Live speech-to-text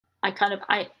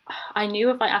I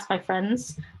knew if I asked my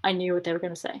friends, I knew what they were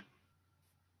going to say.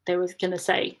 They were going to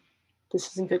say, "This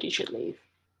isn't good. You should leave."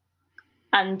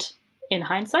 And in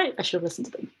hindsight, I should have listened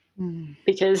to them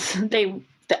because they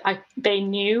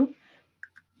knew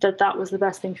that was the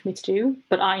best thing for me to do,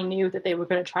 but I knew that they were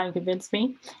going to try and convince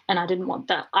me, and I didn't want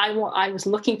that. I was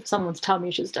looking for someone to tell me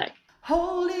you should stay.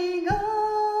 Holding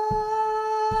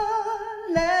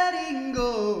on, letting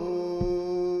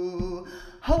go,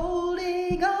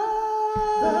 holding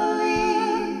on, the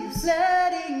leaves,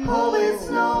 letting go. Always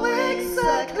know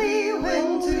exactly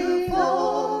when to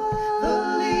fall.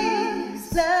 The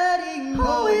leaves, letting go.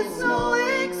 Always know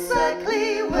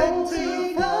exactly when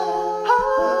to fall.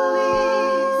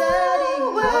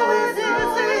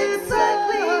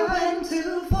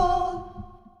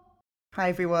 Hi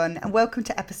everyone, and welcome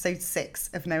to episode 6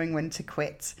 of Knowing When to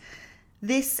Quit.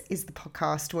 This is the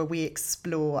podcast where we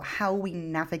explore how we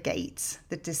navigate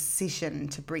the decision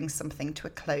to bring something to a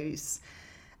close.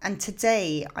 And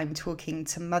today I'm talking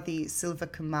to Mathy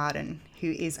Silvakumaran,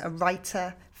 who is a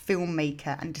writer,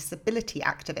 filmmaker and disability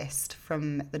activist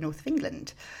from the north of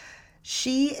England.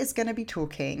 She is going to be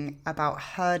talking about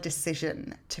her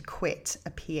decision to quit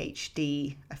a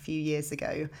PhD a few years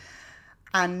ago.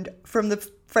 And from the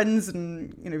friends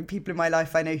and people in my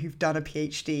life I know who've done a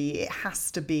PhD, it has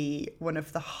to be one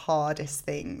of the hardest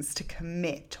things to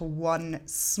commit to one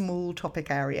small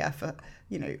topic area for,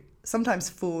 sometimes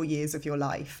 4 years of your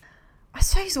life. I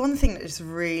suppose one thing that just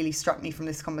really struck me from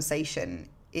this conversation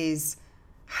is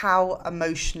how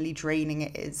emotionally draining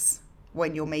it is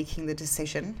when you're making the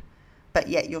decision, but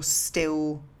yet you're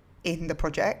still in the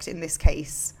project. In this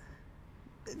case,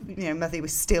 Mathy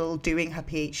was still doing her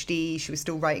PhD, she was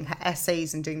still writing her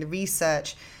essays and doing the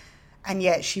research, and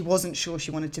yet she wasn't sure she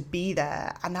wanted to be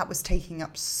there, and that was taking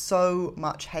up so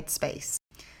much headspace.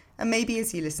 And maybe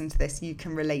as you listen to this, you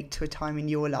can relate to a time in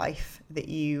your life that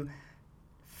you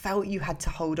felt you had to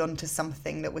hold on to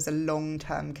something that was a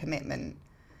long-term commitment.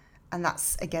 And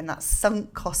that's, again, that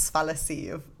sunk cost fallacy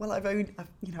of, well, I've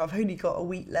only got a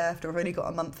week left, or I've only got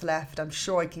a month left, I'm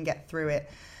sure I can get through it.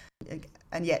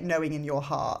 And yet knowing in your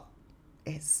heart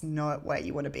it's not where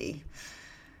you want to be.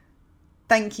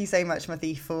 Thank you so much,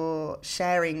 Mathy, for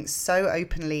sharing so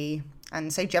openly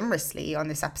and so generously on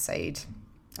this episode.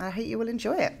 I hope you will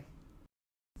enjoy it.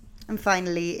 And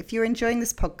finally, if you're enjoying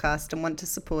this podcast and want to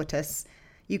support us,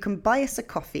 you can buy us a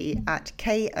coffee at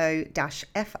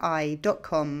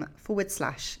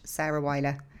ko-fi.com/Sarah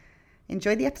Weiler.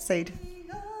 Enjoy the episode.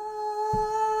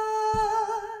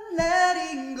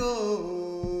 Letting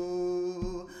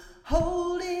go,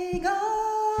 holding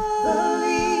on, the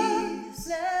leaves,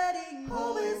 letting go.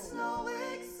 Always know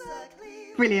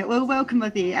exactly. Brilliant. Well, welcome,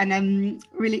 Mathy, and I'm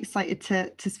really excited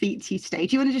to speak to you today.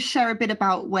 Do you want to just share a bit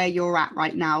about where you're at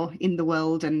right now in the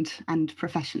world and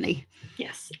professionally?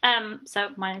 Yes. So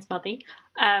my name's Mathy.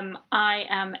 I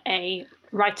am a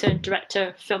writer,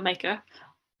 director, filmmaker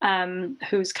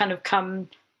who's kind of come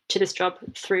to this job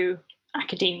through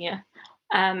academia.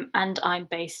 And I'm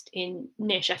based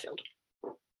near Sheffield.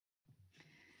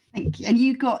 Thank you. And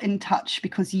you got in touch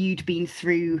because you'd been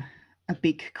through a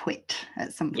big quit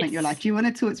at some point in your life. Do you want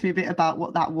to talk to me a bit about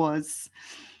what that was?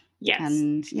 Yes.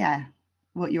 And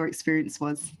what your experience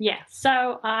was? Yeah.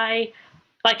 So I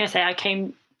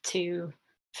came to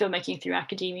filmmaking through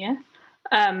academia,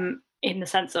 in the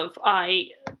sense of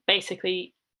I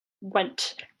basically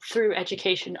went through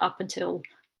education up until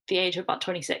the age of about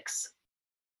 26.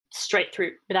 Straight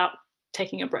through without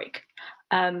taking a break.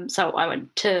 So I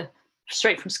went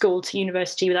straight from school to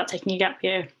university without taking a gap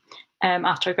year.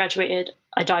 After I graduated,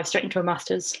 I dived straight into a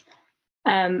master's.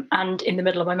 And in the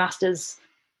middle of my master's,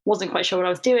 wasn't quite sure what I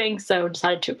was doing, so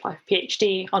decided to apply for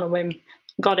PhD on a whim,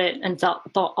 got it, and thought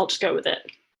I'll just go with it.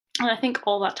 And I think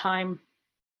all that time,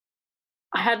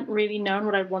 I hadn't really known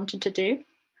what I wanted to do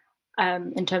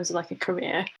in terms of like a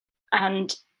career.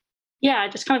 And I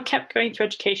just kind of kept going through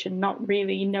education, not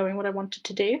really knowing what I wanted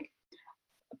to do,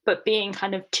 but being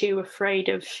kind of too afraid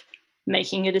of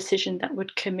making a decision that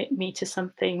would commit me to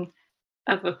something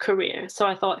of a career. So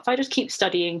I thought, if I just keep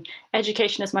studying,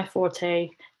 education is my forte,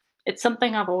 it's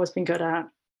something I've always been good at,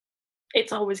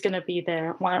 it's always going to be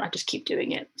there, why don't I just keep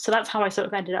doing it? So that's how I sort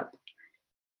of ended up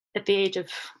at the age of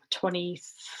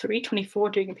 23, 24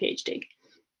 doing a PhD.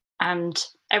 And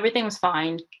everything was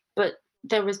fine, but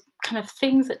there was kind of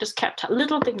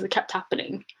little things that kept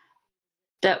happening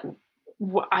that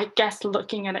I guess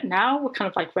looking at it now were kind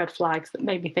of like red flags that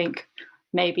made me think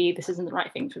maybe this isn't the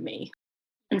right thing for me.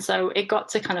 And so it got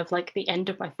to kind of like the end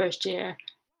of my first year,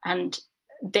 and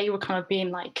they were kind of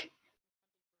being like,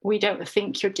 we don't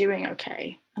think you're doing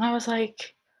okay. And I was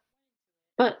like,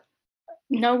 but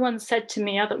no one said to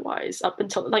me otherwise up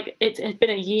until, like, it had been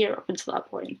a year up until that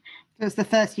point. It was the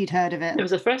first you'd heard of it. It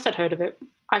was the first I'd heard of it.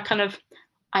 I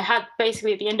had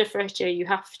basically at the end of first year, you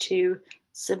have to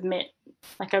submit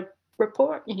like a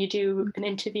report and you do an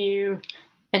interview.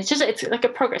 And it's like a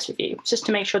progress review, just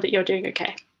to make sure that you're doing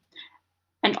okay.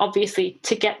 And obviously,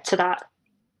 to get to that,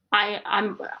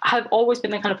 have always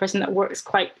been the kind of person that works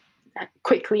quite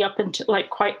quickly up into, like,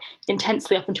 quite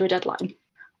intensely up into a deadline.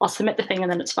 I'll submit the thing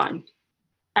and then it's fine.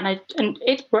 And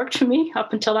it worked for me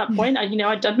up until that point.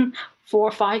 I'd done 4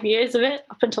 or 5 years of it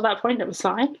up until that point. It was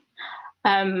fine.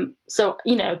 So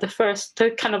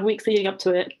the kind of weeks leading up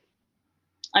to it,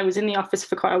 I was in the office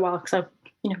for quite a while because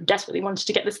I desperately wanted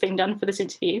to get this thing done for this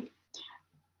interview.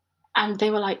 And they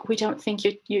were like, we don't think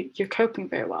you're coping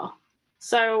very well.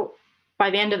 So by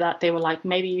the end of that, they were like,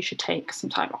 maybe you should take some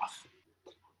time off.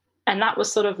 And that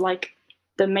was sort of like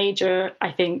the major,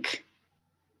 I think,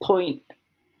 point,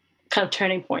 kind of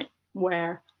turning point,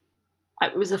 where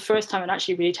it was the first time I'd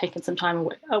actually really taken some time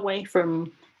away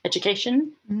from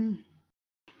education. Mm.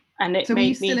 And it so made were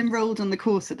you still me, enrolled on the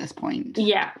course at this point?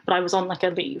 Yeah, but I was on like a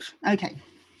leave. Okay.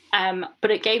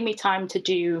 But it gave me time to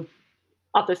do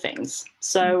other things.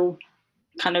 So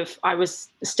kind of, I was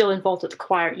still involved at the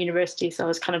choir at university, so I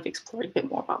was kind of exploring a bit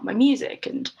more about my music.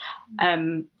 And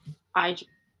I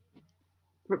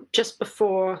just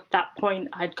before that point,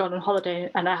 I'd gone on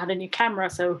holiday and I had a new camera.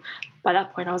 So by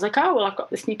that point, I was like, oh, well, I've got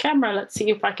this new camera. Let's see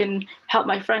if I can help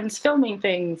my friends filming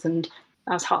things. And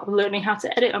I was learning how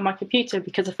to edit on my computer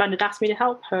because a friend had asked me to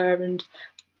help her. And,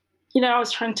 I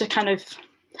was trying to kind of,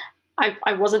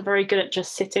 I wasn't very good at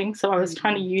just sitting. So I was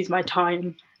trying to use my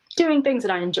time doing things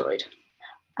that I enjoyed.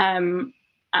 And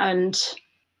kind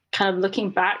of looking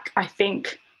back, I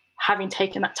think having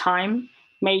taken that time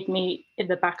made me, in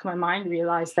the back of my mind,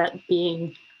 realize that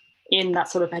being in that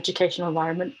sort of educational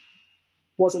environment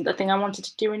wasn't the thing I wanted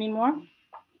to do anymore.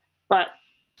 But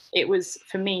it was,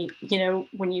 for me,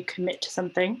 when you commit to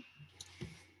something,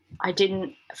 I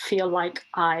didn't feel like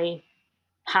I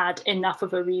had enough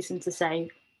of a reason to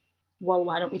say, well,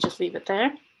 why don't we just leave it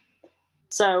there?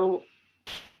 So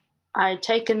I'd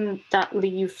taken that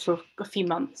leave for a few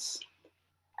months,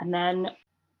 and then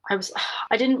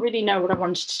I didn't really know what I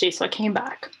wanted to do, so I came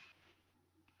back.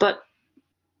 But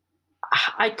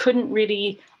I didn't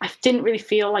really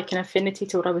feel like an affinity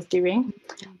to what I was doing.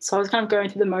 So I was kind of going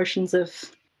through the motions of,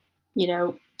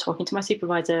 talking to my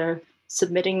supervisor,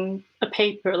 submitting a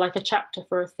paper, like a chapter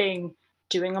for a thing,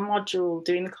 doing a module,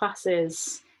 doing the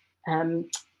classes,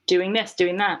 doing this,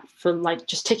 doing that, for like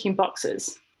just ticking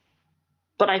boxes.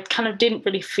 But I kind of didn't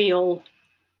really feel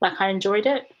like I enjoyed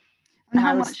it. And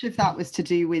how much of that was to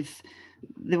do with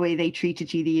the way they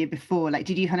treated you the year before? Like,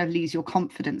 did you kind of lose your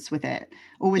confidence with it,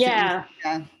 or was it? Yeah,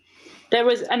 there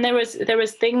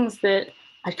was things that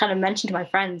I kind of mentioned to my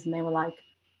friends, and they were like,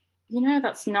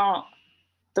 that's not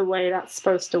the way that's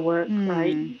supposed to work,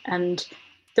 right? And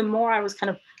the more I was kind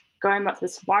of going back to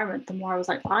this environment, the more I was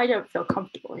like, I don't feel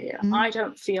comfortable here. I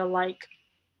don't feel like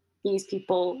these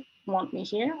people want me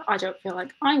here. I don't feel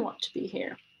like I want to be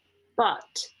here.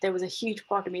 But there was a huge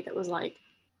part of me that was like,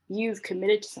 you've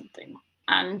committed to something.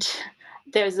 And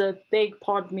there's a big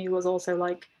part of me was also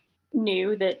like,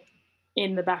 knew that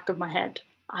in the back of my head,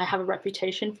 I have a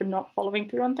reputation for not following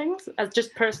through on things, as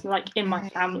just personally, like in my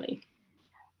family.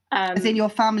 As in your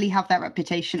family have that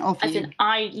reputation of you? As in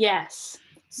yes.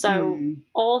 So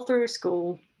all through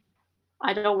school,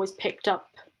 I'd always picked up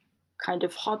kind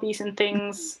of hobbies and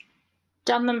things,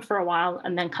 done them for a while,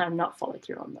 and then kind of not followed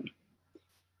through on them.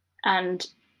 And,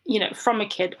 from a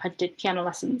kid, I did piano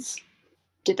lessons,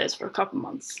 did those for a couple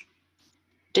months.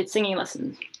 Did singing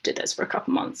lessons, did those for a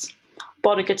couple months.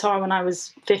 Bought a guitar when I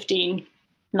was 14,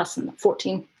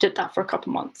 did that for a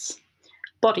couple months.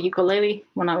 Bought a ukulele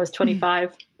when I was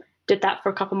 25, did that for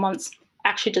a couple months.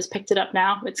 Actually just picked it up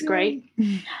now. It's great.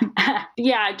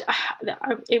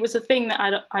 It was a thing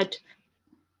that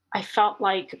I felt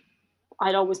like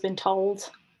I'd always been told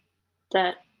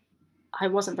that I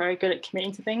wasn't very good at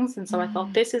committing to things. And so I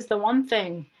thought, this is the one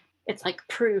thing. It's like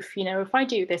proof, if I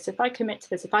do this, if I commit to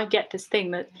this, if I get this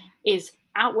thing that is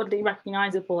outwardly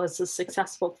recognizable as a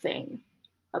successful thing,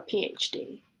 a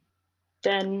PhD,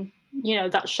 then,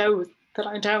 that shows that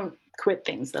I don't quit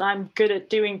things, that I'm good at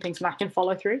doing things and I can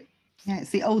follow through. Yeah,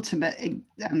 it's the ultimate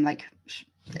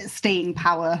staying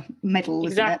power medal.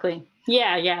 Exactly. Isn't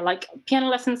it? Yeah. Like piano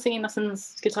lessons, singing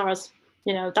lessons, guitars,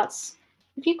 that's,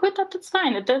 if you quit that, that's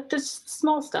fine. There's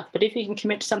small stuff, but if you can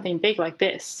commit to something big like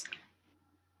this,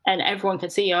 and everyone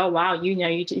can see, oh wow,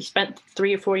 you spent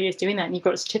 3 or 4 years doing that, and you've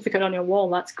got a certificate on your wall.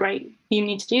 That's great. You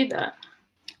need to do that.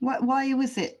 Why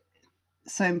was it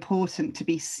so important to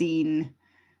be seen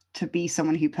to be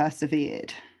someone who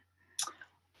persevered?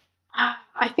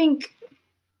 I think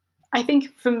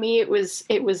for me it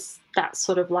was that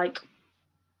sort of like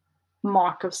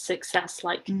mark of success.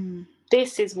 Like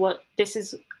this is what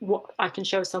I can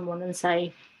show someone and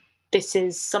say, this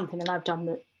is something that I've done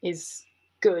that is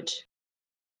good.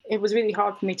 It was really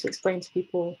hard for me to explain to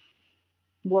people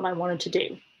what I wanted to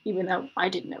do, even though I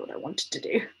didn't know what I wanted to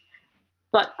do.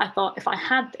 But I thought if I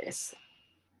had this,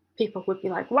 people would be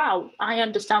like, wow, I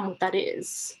understand what that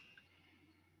is.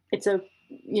 It's a,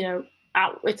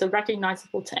 it's a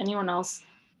recognizable to anyone else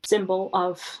symbol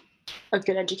of a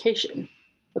good education,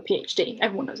 a PhD.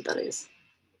 Everyone knows what that is.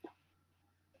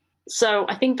 So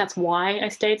I think that's why I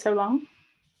stayed so long.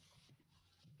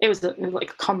 It was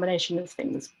like a combination of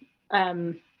things.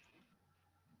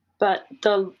 But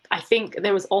I think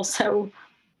there was also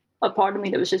a part of me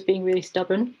that was just being really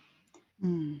stubborn.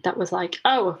 That was like,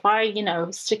 oh, if I,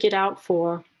 stick it out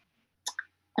for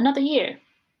another year,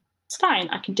 it's fine,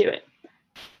 I can do it.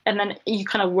 And then you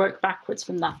kind of work backwards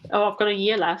from that. Oh, I've got a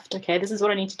year left. Okay, this is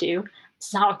what I need to do. This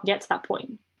is how I can get to that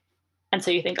point. And so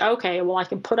you think, okay, well, I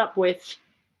can put up with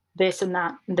this and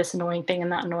that, and this annoying thing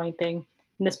and that annoying thing,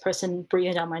 and this person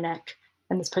breathing down my neck,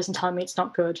 and this person telling me it's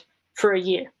not good for a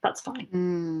year. That's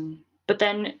fine. But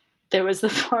then there was the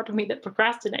part of me that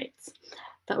procrastinates.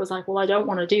 That was like, well, I don't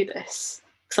want to do this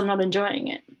because I'm not enjoying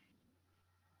it.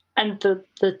 And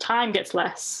the time gets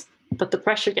less, but the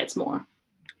pressure gets more.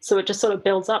 So it just sort of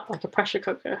builds up like a pressure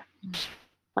cooker.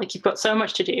 Like you've got so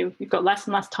much to do, you've got less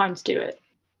and less time to do it,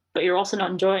 but you're also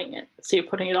not enjoying it. So you're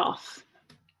putting it off.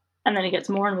 And then it gets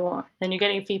more and more. Then you're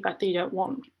getting feedback that you don't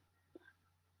want.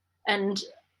 And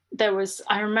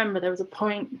I remember there was a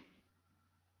point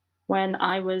when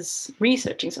I was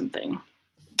researching something.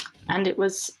 And it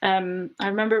was, I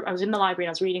remember I was in the library and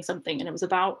I was reading something, and it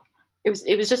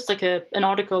was just like an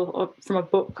article from a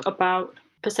book about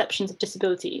perceptions of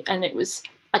disability. And it was,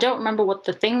 I don't remember what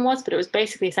the thing was, but it was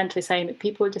basically essentially saying that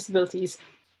people with disabilities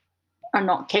are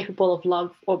not capable of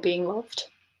love or being loved.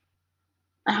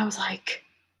 And I was like,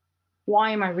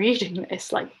 why am I reading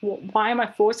this? Like, why am I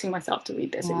forcing myself to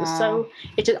read this? Wow. It was so,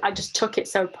 I just took it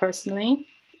so personally.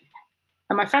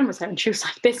 And my friend was there and she was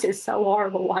like, this is so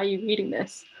horrible. Why are you reading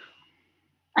this?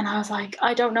 And I was like,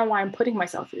 I don't know why I'm putting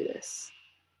myself through this.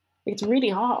 It's really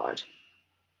hard.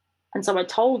 And so I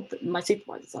told my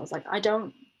supervisors, I was like, I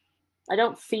don't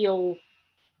feel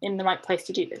in the right place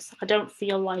to do this. I don't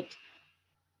feel like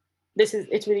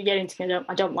it's really getting to me.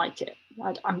 I don't like it.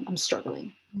 I'm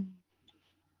struggling.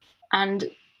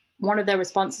 And one of their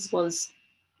responses was,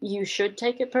 you should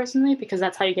take it personally because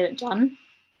that's how you get it done.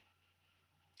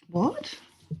 What?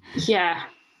 Yeah.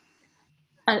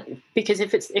 Because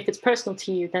if it's personal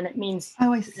to you, then it means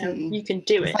I see. You can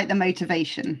do it. It's like the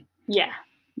motivation. Yeah.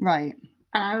 Right.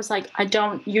 And I was like,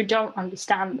 you don't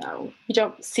understand though. You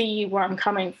don't see where I'm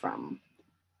coming from.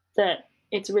 That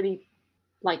it's really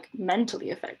like mentally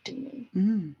affecting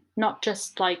me. Not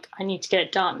just like I need to get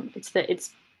it done. It's that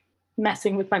it's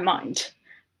messing with my mind.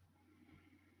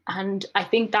 And I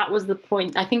think that was the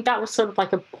point. I think that was sort of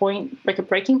like a point, like a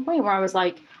breaking point where I was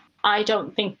like, I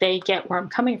don't think they get where I'm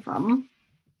coming from.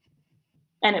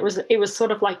 And it was sort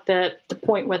of like the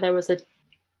point where there was there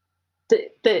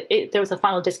was a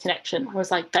final disconnection. I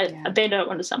was like, they don't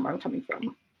understand where I'm coming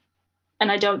from.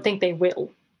 And I don't think they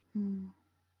will.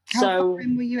 How far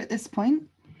in were you at this point?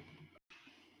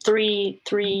 3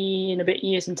 and a bit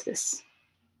years into this.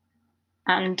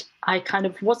 And I kind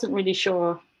of wasn't really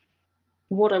sure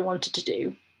what I wanted to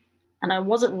do. And I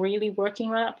wasn't really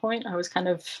working at that point. I was kind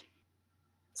of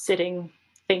sitting,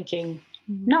 thinking,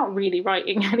 not really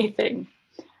writing anything.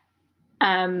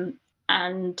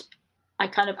 And I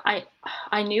kind of,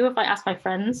 I knew if I asked my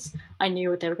friends, I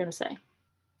knew what they were going to say.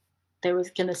 They were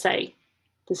going to say,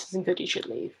 this isn't good, you should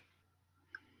leave.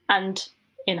 And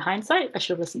in hindsight, I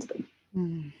should have listened to them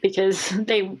because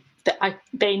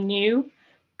they knew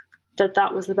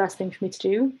that was the best thing for me to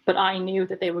do, but I knew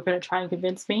that they were going to try and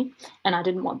convince me, and I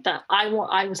didn't want that.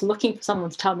 I was looking for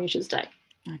someone to tell me you should stay.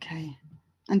 Okay.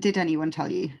 And did anyone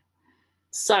tell you?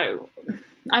 So,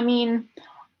 I mean,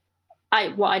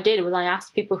 what I did was I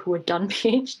asked people who had done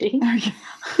PhD.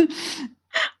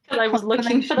 Because I was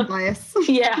looking for bias.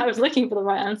 Yeah, I was looking for the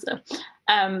right answer.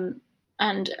 And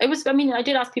it was, I mean, I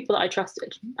did ask people that I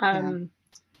trusted.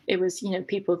 It was,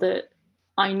 people that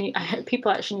I knew,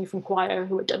 people I actually knew from choir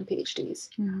who had done PhDs.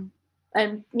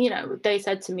 And, they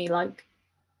said to me, like,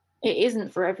 it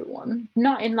isn't for everyone.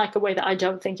 Not in like a way that I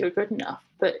don't think you're good enough,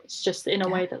 but it's just in a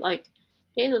way that like,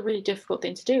 it is a really difficult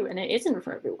thing to do and it isn't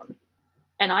for everyone.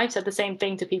 And I've said the same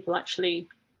thing to people actually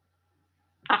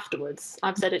afterwards.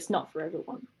 I've said it's not for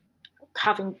everyone.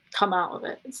 having come out of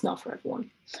it, it's not for everyone.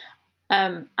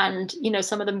 And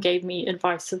some of them gave me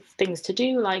advice of things to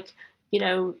do, like,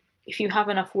 if you have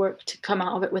enough work to come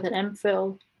out of it with an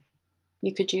MPhil,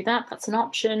 you could do that. That's an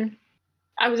option.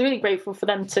 I was really grateful for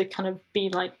them to kind of be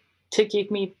like, to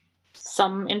give me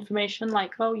some information,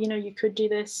 like, oh, you could do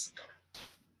this.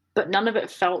 But none of it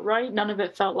felt right. None of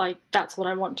it felt like that's what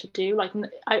I want to do. Like,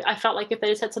 I felt like if they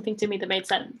had said something to me that made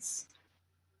sense,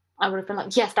 I would have been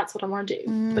like, yes, that's what I want to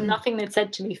do. But nothing they'd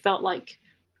said to me felt like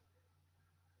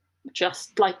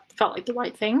the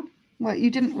right thing. Well, you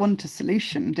didn't want a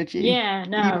solution, did you? Yeah,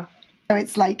 no. So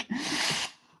it's like,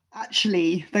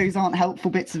 actually, those aren't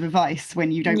helpful bits of advice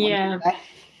when you don't want to do that.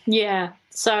 Yeah.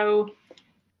 So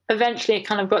eventually it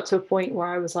kind of got to a point where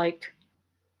I was like,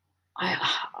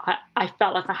 I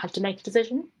felt like I had to make a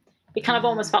decision. It kind of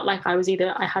almost felt like it was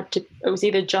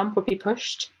either jump or be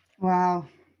pushed. Wow.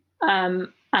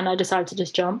 And I decided to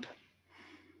just jump.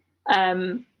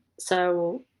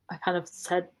 So I kind of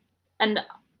said, and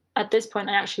at this point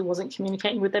I actually wasn't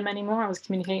communicating with them anymore. I was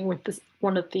communicating with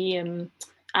one of the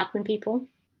admin people,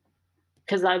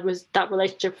 because that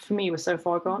relationship for me was so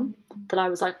far gone that I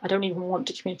was like, I don't even want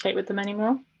to communicate with them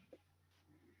anymore.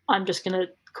 I'm just going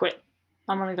to quit.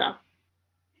 I'm going to go.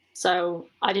 So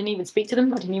I didn't even speak to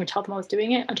them. I didn't even tell them I was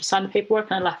doing it. I just signed the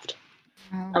paperwork and I left.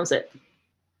 Wow. That was it.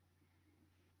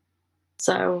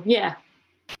 So yeah,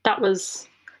 that was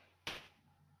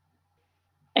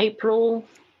April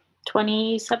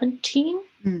 2017.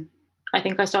 I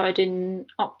think I started in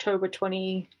October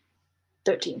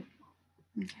 2013.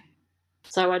 Okay.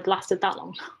 So I'd lasted that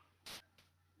long.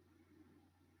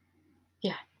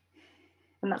 Yeah.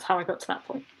 And that's how I got to that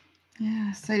point.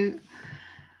 Yeah. So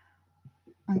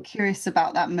I'm curious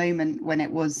about that moment when it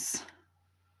was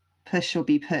push or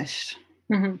be pushed.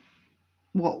 Mm-hmm.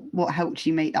 What helped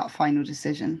you make that final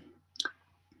decision?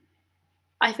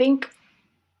 I think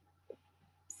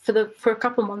for a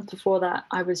couple of months before that,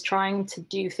 I was trying to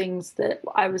do things that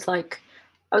I was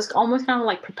almost kind of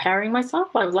like preparing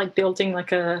myself. I was like building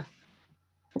like a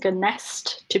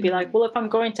nest to be like, well, if I'm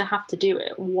going to have to do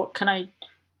it, what can I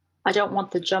don't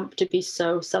want the jump to be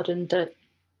so sudden that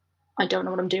I don't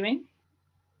know what I'm doing.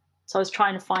 So I was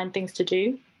trying to find things to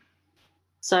do.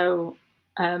 So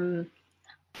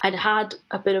I'd had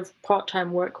a bit of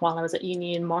part-time work while I was at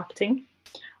uni in marketing.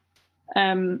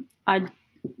 I'd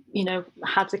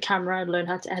had the camera, I'd learned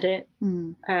how to edit,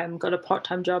 got a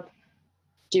part-time job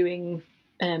doing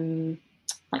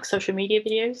like social media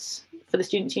videos for the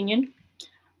Students' Union.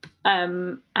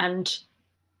 And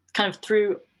kind of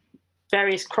through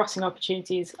various crossing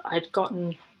opportunities, I'd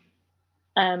gotten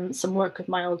some work with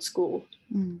my old school.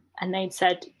 And they'd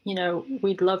said,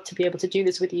 we'd love to be able to do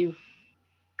this with you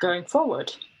going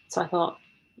forward. So I thought,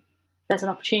 there's an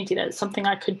opportunity there. It's something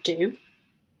I could do.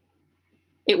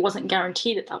 It wasn't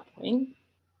guaranteed at that point,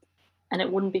 and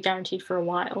it wouldn't be guaranteed for a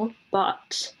while,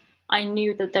 but I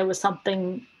knew that there was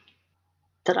something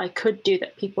that I could do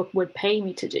that people would pay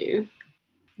me to do.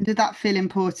 Did that feel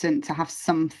important to have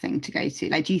something to go to?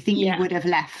 Like, do you think you would have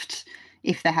left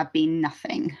if there had been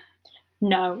nothing?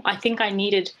 No, I think I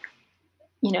needed,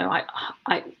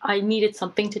 I needed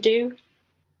something to do.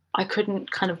 I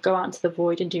couldn't kind of go out into the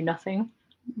void and do nothing.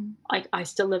 I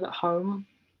still live at home.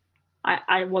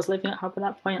 I was living at home at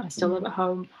that point. I still live at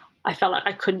home. I felt like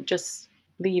I couldn't just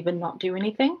leave and not do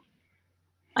anything.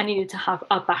 I needed to have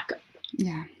a backup.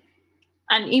 Yeah.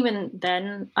 And even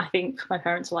then, I think my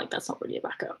parents were like, that's not really a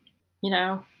backup,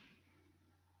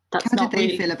 That's How did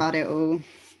they feel about it all?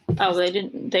 Oh,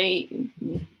 they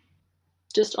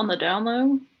just on the down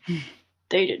low,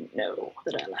 they didn't know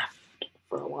that I left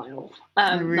for a while.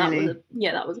 Really?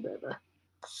 That was a bit of a...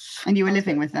 And you were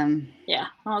living with them? Yeah,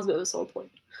 that was a bit of a sore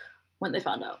point when they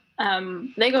found out.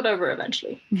 They got over it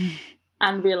eventually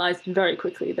and realised very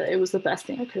quickly that it was the best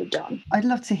thing I could have done. I'd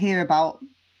love to hear about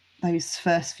those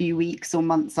first few weeks or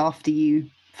months after you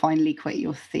finally quit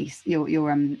your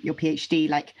PhD.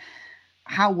 Like,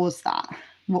 how was that?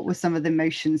 What were some of the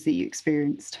emotions that you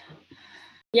experienced?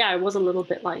 Yeah, I was a little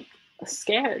bit like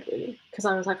scared, really, because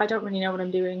I was like, I don't really know what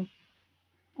I'm doing.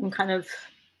 I'm kind of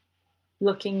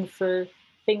looking for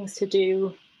things to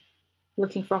do,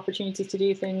 looking for opportunities to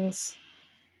do things.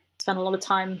 Spent a lot of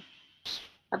time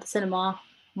at the cinema on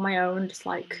my own, just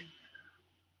like,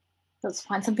 let's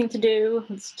find something to do.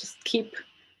 Let's just keep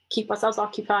ourselves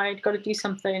occupied. Got to do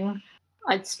something.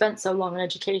 I'd spent so long in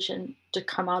education to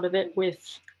come out of it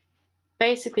with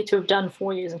basically to have done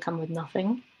 4 years and come with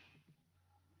nothing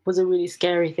was a really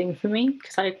scary thing for me,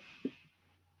 because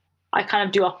I kind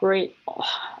of do operate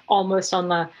almost on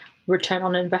the return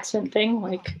on investment thing.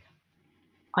 Like,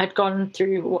 I'd gone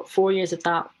through 4 years of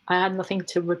that. I had nothing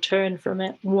to return from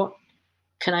it. What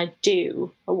can I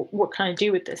do? Or what can I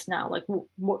do with this now? Like,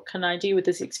 what can I do with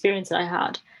this experience that I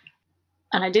had?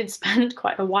 And I did spend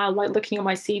quite a while like looking at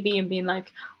my CV and being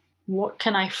like, what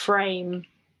can I frame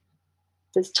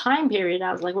this time period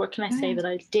as? Like, what can I say that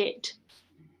I did?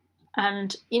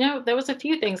 And, there was a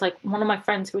few things. Like, one of my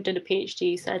friends who did a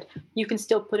PhD said, you can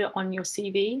still put it on your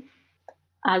CV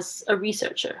as a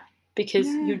researcher because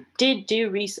you did do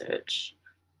research,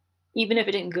 even if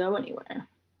it didn't go anywhere.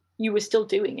 You were still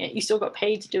doing it. You still got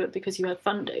paid to do it because you had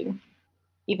funding,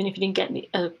 even if you didn't get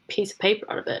a piece of paper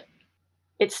out of it.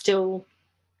 It still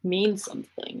means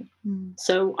something.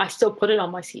 So I still put it on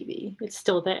my CV. It's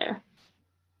still there.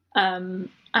 And,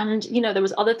 there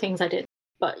was other things I did,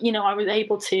 but, I was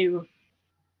able to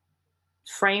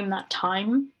frame that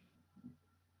time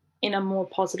in a more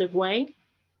positive way,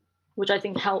 which I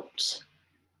think helped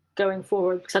going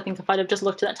forward. Because I think if I'd have just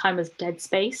looked at that time as dead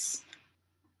space,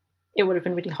 it would have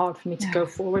been really hard for me to go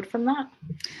forward from that.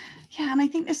 Yeah, and I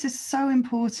think this is so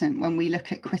important when we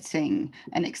look at quitting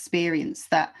an experience,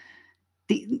 that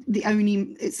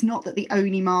it's not that the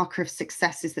only marker of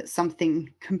success is that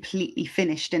something completely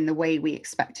finished in the way we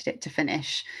expected it to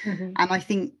finish. And I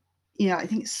think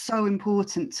it's so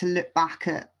important to look back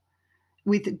at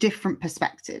with different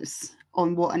perspectives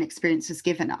on what an experience has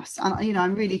given us. And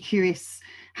I'm really curious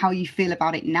how you feel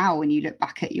about it now when you look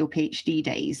back at your PhD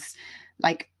days.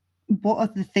 Like, what are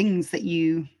the things that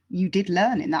you did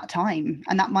learn in that time?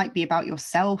 And that might be about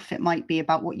yourself, it might be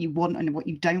about what you want and what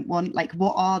you don't want. Like,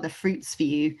 what are the fruits for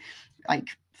you? Like,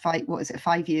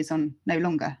 5 years on, no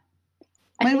longer?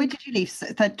 When did you leave?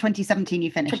 2017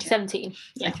 you finished? 2017,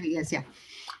 yeah. So 3 years, yeah.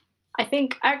 I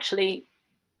think actually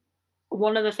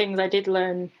one of the things I did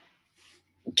learn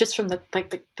just from the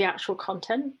actual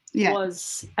content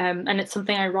was, and it's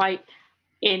something I write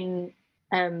in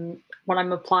when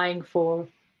I'm applying for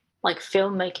like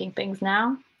filmmaking things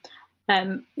now,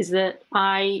 is that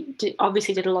I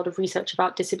obviously did a lot of research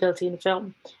about disability in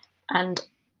film, and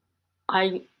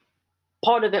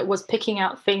part of it was picking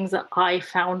out things that I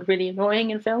found really annoying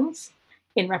in films,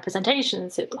 in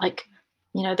representations.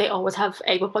 They always have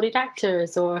able-bodied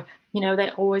actors, or they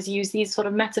always use these sort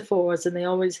of metaphors, and they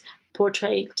always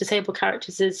portray disabled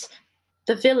characters as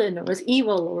the villain or as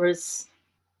evil or as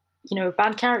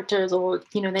bad characters, or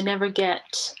they never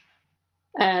get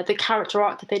the character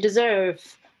arc that they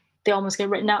deserve. They almost get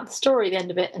written out the story at the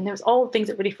end of it, and there was all things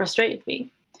that really frustrated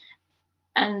me.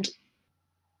 And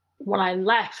when I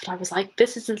left, I was like,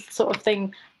 this is the sort of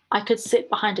thing I could sit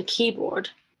behind a keyboard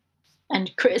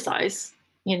and criticize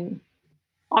in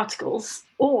articles,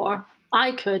 or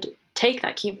I could take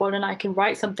that keyboard and I can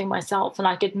write something myself, and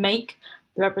I could make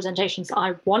the representations that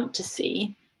I want to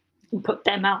see and put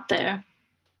them out there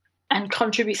and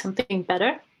contribute something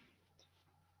better.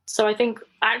 So I think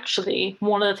actually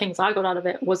one of the things I got out of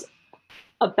it was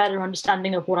a better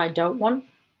understanding of what I don't want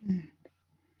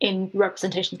in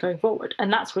representations going forward.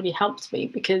 And that's really helped me,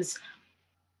 because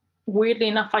weirdly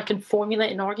enough, I can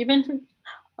formulate an argument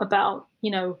about,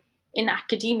 in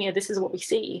academia, this is what we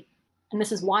see, and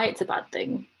this is why it's a bad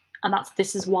thing. And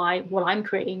this is why what I'm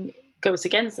creating goes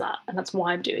against that. And that's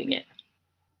why I'm doing it.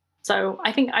 So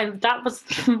I think that was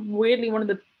weirdly one of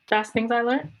the best things I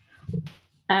learned.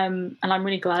 And I'm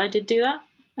really glad I did do that.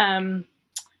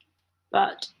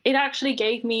 But it actually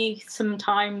gave me some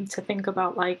time to think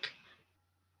about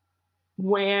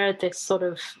where this sort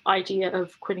of idea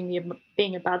of quitting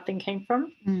being a bad thing came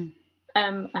from.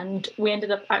 And we ended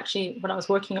up actually, when I was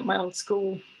working at my old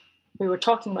school, we were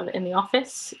talking about it in the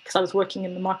office, because I was working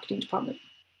in the marketing department.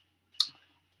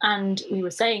 And we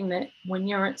were saying that when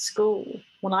you're at school,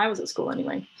 when I was at school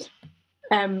anyway,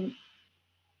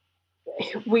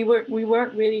 we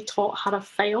weren't really taught how to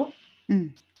fail,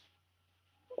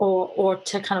 or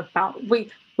to kind of we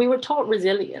were taught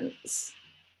resilience,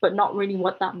 but not really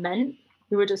what that meant.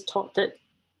 We were just taught that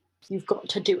you've got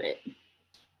to do it,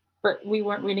 but we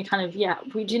weren't really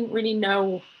we didn't really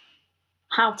know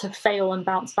how to fail and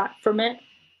bounce back from it.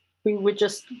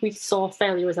 We saw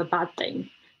failure as a bad thing.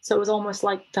 So it was almost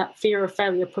like that fear of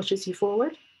failure pushes you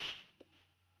forward.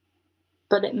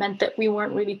 But it meant that we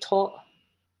weren't really taught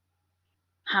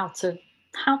how to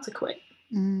quit,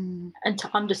 and to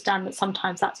understand that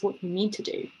sometimes that's what you need to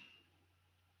do.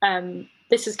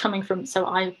 This is coming from, so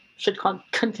I should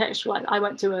contextualize, I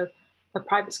went to a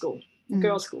private school, a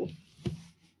girls' school,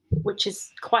 which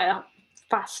is quite a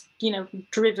fast,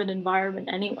 driven environment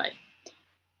anyway.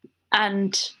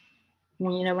 And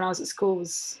when I was at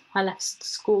schools, I left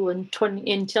school in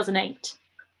 2008.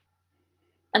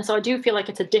 And so I do feel like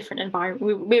it's a different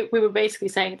environment. We were basically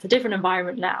saying it's a different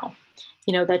environment now.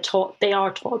 They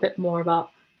are taught a bit more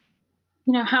about,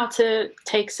 how to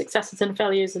take successes and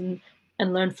failures and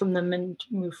and learn from them and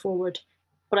move forward.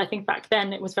 But I think back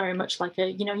then it was very much like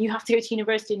you have to go to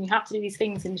university and you have to do these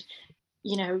things, and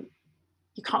you know,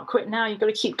 you can't quit now. You've got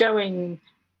to keep going.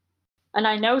 And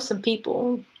I know some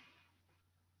people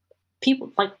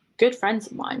like good friends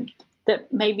of mine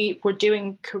that maybe were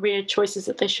doing career choices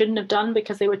that they shouldn't have done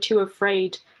because they were too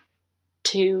afraid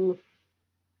to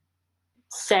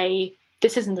say,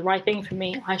 this isn't the right thing for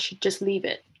me, I should just leave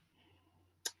it.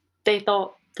 They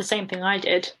thought the same thing I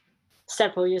did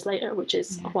several years later, which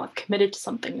is, well, I've committed to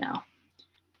something now,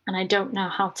 and I don't know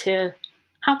how to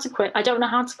quit. I don't know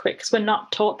how to quit because we're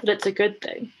not taught that it's a good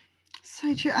thing.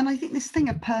 So true. And I think this thing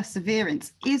of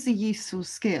perseverance is a useful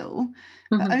skill,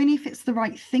 but Mm-hmm. only if it's the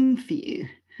right thing for you.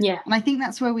 Yeah. And I think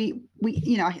that's where we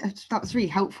that was really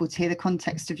helpful to hear the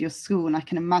context of your school. And I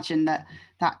can imagine that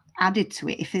added to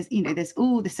it. If there's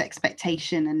all this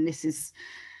expectation and this is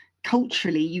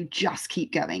culturally, you just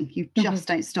keep going, you just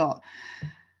don't stop.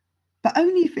 But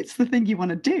only if it's the thing you want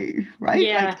to do, right?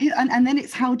 Yeah. Like, and then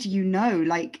it's, how do you know,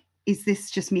 like, is this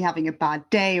just me having a bad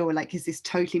day, or like, is this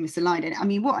totally misaligned? And I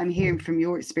mean, what I'm hearing from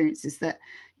your experience is that,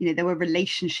 there were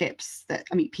relationships that,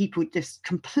 people just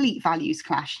complete values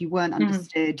clash. You weren't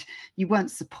understood, you weren't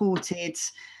supported.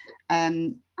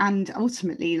 And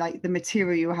ultimately, like, the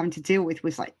material you were having to deal with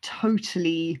was like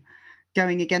totally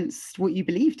going against what you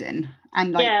believed in.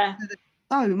 And like,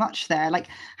 so much there. Like,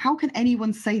 how can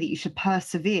anyone say that you should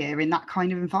persevere in that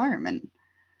kind of environment?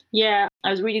 Yeah, I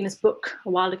was reading this book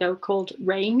a while ago called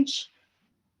Range.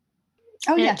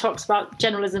 Oh, and yeah. It talks about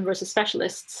generalism versus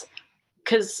specialists.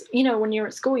 Because, when you're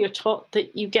at school, you're taught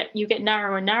that you get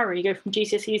narrower and narrower. You go from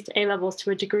GCSEs to A-levels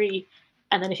to a degree.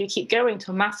 And then if you keep going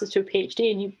to a master's to a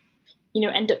PhD, and you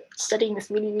end up studying this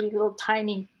really, really little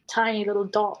tiny, tiny little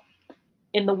dot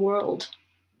in the world.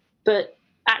 But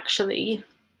actually,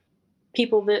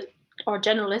 people that are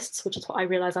generalists, which is what I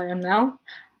realize I am now,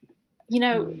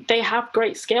 they have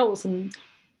great skills, and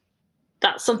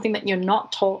that's something that you're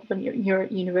not taught when you're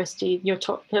at university. You're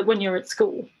taught when you're at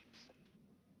school.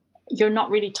 You're not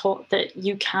really taught that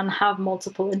you can have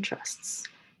multiple interests.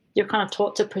 You're kind of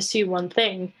taught to pursue one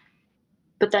thing,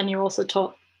 but then you're also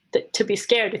taught that to be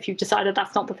scared if you've decided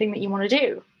that's not the thing that you want to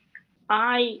do.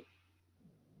 I,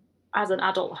 as an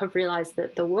adult, have realized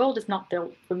that the world is not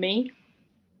built for me.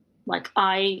 Like,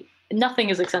 nothing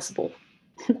is accessible.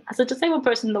 As a disabled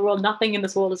person in the world, nothing in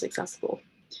this world is accessible.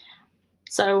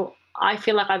 So I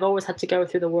feel like I've always had to go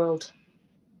through the world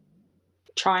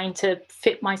trying to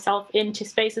fit myself into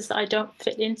spaces that I don't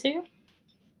fit into.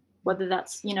 Whether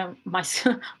that's, my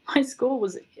school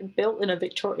was built in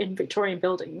Victorian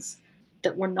buildings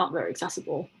that were not very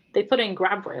accessible. They put in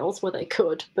grab rails where they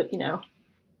could, but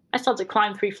I still had to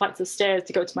climb 3 flights of stairs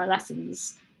to go to my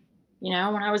lessons. When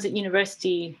I was at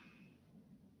university,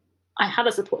 I had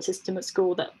a support system at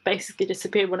school that basically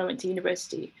disappeared when I went to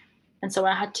university. And so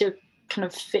I had to kind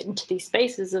of fit into these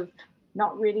spaces of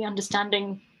not really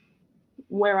understanding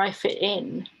where I fit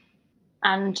in.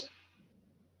 And,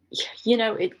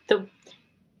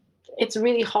 it's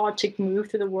really hard to move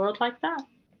through the world like that.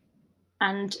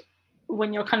 And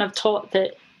when you're kind of taught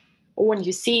that, or when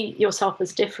you see yourself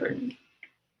as different,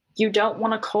 you don't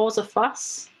want to cause a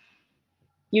fuss.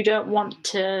 You don't want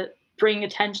to bring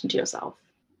attention to yourself.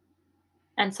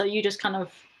 And so you just kind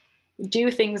of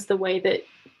do things the way that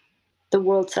the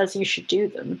world says you should do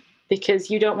them, because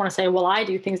you don't want to say, well, I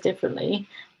do things differently,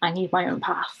 I need my own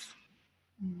path.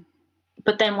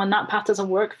 But then when that path doesn't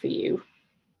work for you,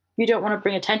 you don't want to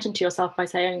bring attention to yourself by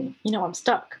saying, I'm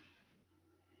stuck.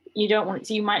 You don't want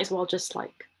to, you might as well just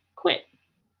like quit.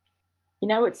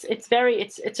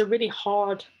 It's a really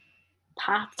hard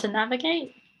path to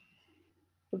navigate,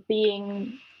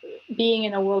 being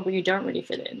in a world where you don't really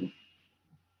fit in,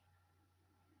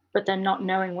 but then not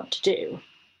knowing what to do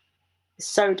is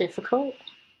so difficult.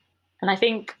 And I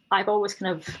think I've always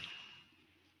kind of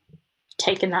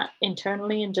taken that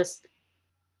internally and just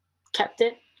kept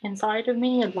it inside of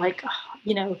me, and like,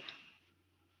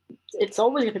 it's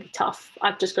always going to be tough.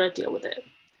 I've just got to deal with it.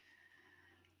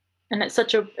 And it's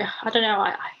such a, I don't know,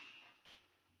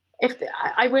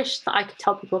 I wish that I could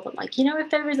tell people that, like,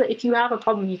 if you have a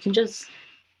problem, you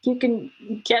can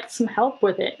get some help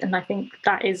with it. And I think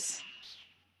that is,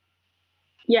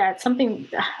 it's something,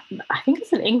 I think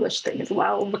it's an English thing as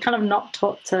well. We're kind of not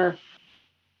taught to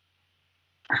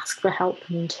ask for help,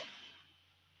 and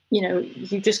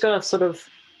you just got to sort of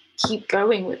keep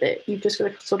going with it. You've just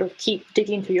got to sort of keep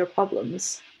digging through your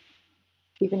problems,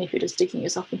 even if you're just digging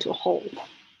yourself into a hole.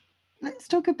 Let's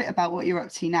talk a bit about what you're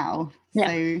up to now. Yeah.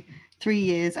 So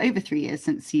over 3 years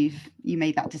since you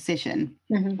made that decision.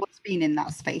 Mm-hmm. What's been in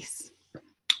that space?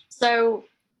 So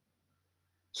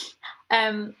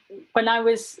when I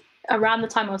was around the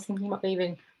time I was thinking about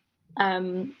leaving,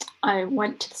 I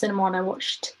went to the cinema and I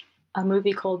watched a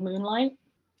movie called Moonlight.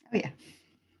 Oh yeah.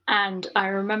 And I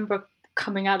remember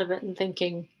coming out of it and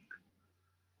thinking,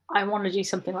 I want to do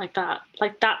something like that.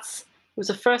 Like it was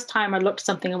the first time I looked at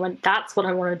something and went, that's what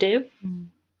I want to do. Mm.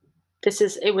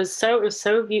 It was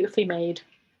so beautifully made,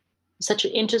 such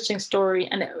an interesting story.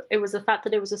 And it was the fact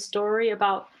that it was a story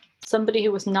about somebody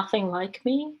who was nothing like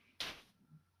me,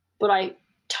 but I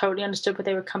totally understood where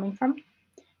they were coming from.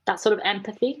 That sort of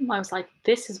empathy. I was like,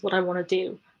 this is what I want to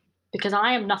do, because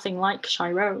I am nothing like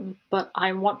Chiron, but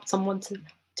I want someone to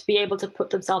be able to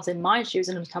put themselves in my shoes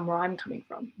and understand where I'm coming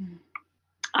from. Mm.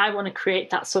 I want to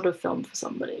create that sort of film for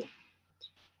somebody.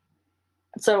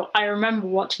 So I remember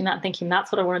watching that and thinking,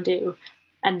 that's what I want to do.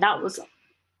 And that was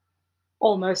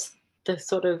almost the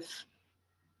sort of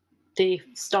the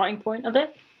starting point of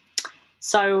it.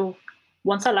 So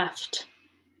once I left,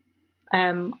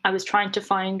 I was trying to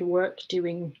find work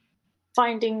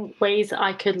finding ways that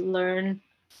I could learn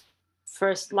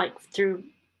first, like through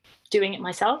doing it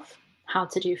myself, how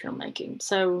to do filmmaking.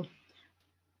 So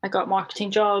I got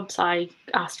marketing jobs. I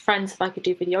asked friends if I could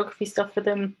do videography stuff for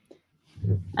them.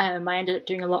 I ended up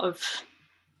doing a lot of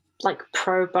like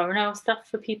pro bono stuff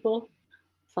for people,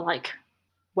 for like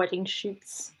wedding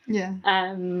shoots. Yeah.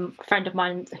 A friend of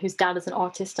mine whose dad is an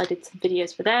artist, I did some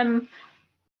videos for them.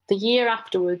 The year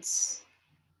afterwards,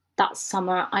 that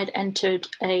summer, I'd entered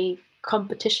a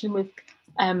competition with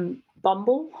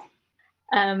Bumble.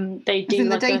 They do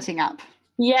like the dating app.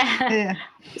 Yeah.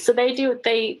 So they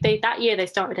that year they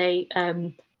started a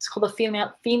it's called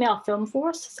a female film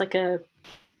force. It's like a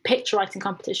picture writing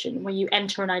competition where you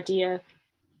enter an idea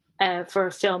for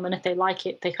a film, and if they like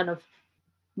it, they kind of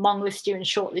long list you and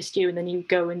shortlist you, and then you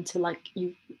go into like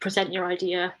you present your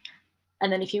idea,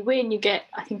 and then if you win, you get,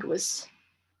 I think it was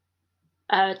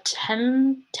 10 or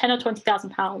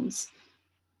 £20,000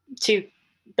 to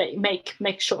make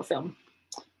a short film.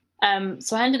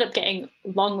 So I ended up getting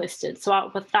longlisted. So out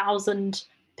of 1,000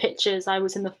 pictures, I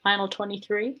was in the final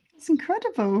 23. It's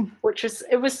incredible.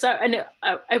 It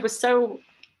was so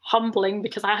humbling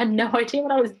because I had no idea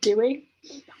what I was doing.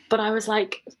 But I was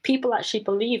like, people actually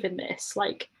believe in this.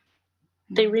 Like,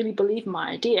 they really believe in my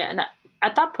idea. And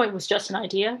at that point, it was just an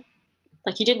idea.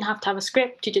 Like, you didn't have to have a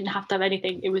script. You didn't have to have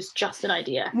anything. It was just an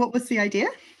idea. What was the idea?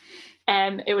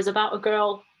 It was about a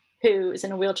girl who is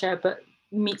in a wheelchair but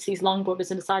meets these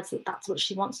longboarders and decides that that's what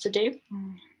she wants to do.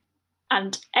 Mm.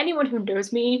 And anyone who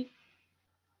knows me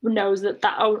knows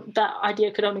that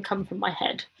idea could only come from my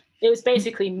head. It was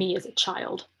basically me as a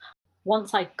child.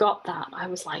 Once I got that, I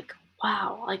was like,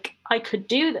 wow, like I could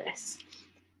do this.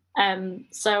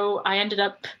 So I ended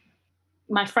up,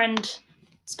 my friend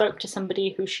spoke to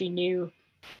somebody who she knew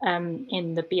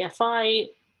in the BFI,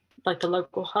 like the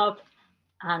local hub,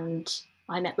 and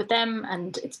I met with them,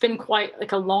 and it's been quite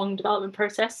like a long development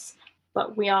process,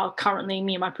 but we are currently,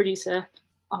 me and my producer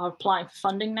are applying for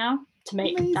funding now to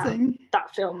make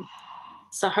that film.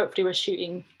 So hopefully we're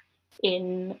shooting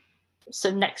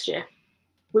next year.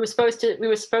 We were supposed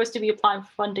to be applying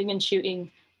for funding and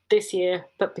shooting this year,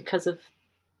 but because of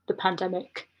the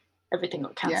pandemic, everything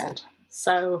got cancelled. Yeah.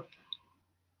 So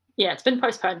yeah, it's been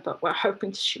postponed, but we're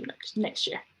hoping to shoot next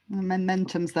year. The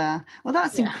momentum's there. Well,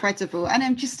 that's incredible. And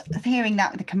I'm just hearing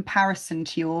that with a comparison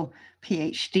to your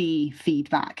PhD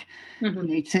feedback, mm-hmm.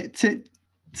 You know,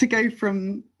 to go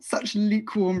from such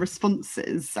lukewarm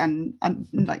responses and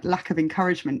like lack of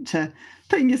encouragement to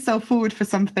putting yourself forward for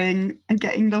something and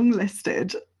getting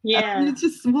longlisted. Yeah. It's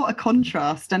just what a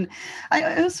contrast. And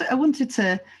I wanted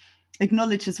to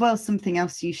acknowledge as well something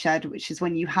else you shared, which is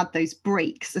when you had those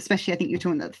breaks, especially I think you were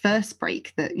talking about the first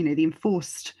break, that, you know, the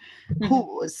enforced mm-hmm.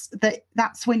 pause,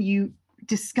 that's when you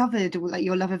discovered like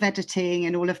your love of editing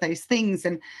and all of those things.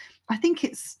 And I think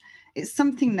it's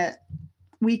something that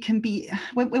we can be,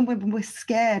 when we're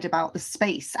scared about the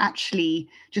space, actually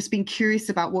just being curious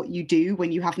about what you do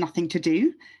when you have nothing to do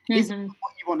mm-hmm. is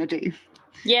what you want to do.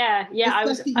 Yeah.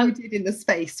 The stuff that you did in the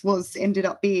space ended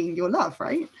up being your love,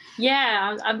 right?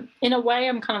 Yeah, I'm in a way,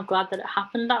 I'm kind of glad that it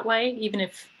happened that way, even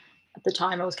if at the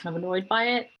time I was kind of annoyed by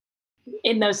it.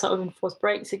 In those sort of enforced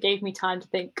breaks, it gave me time to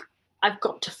think, I've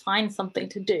got to find something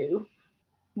to do.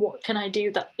 What can I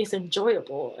do that is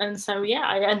enjoyable? And so, yeah,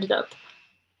 I ended up,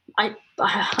 I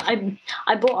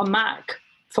bought a Mac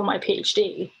for my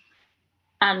PhD.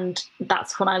 And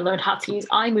that's when I learned how to use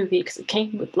iMovie, because it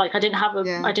came with, like, I didn't have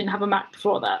a Mac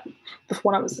before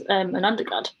when I was an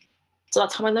undergrad. So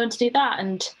that's how I learned to do that.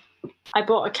 And I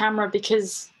bought a camera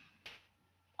because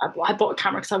I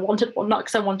wanted one, not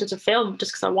because I wanted to film,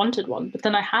 just because I wanted one. But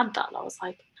then I had that, and I was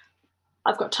like,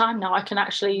 I've got time now. I can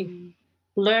actually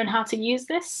learn how to use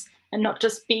this. and not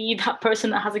just be that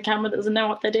person that has a camera that doesn't know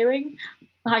what they're doing.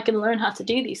 I can learn how to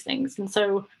do these things. And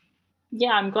so,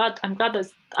 yeah, I'm glad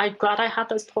I had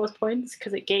those pause points,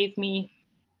 because it gave me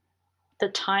the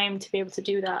time to be able to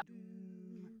do that.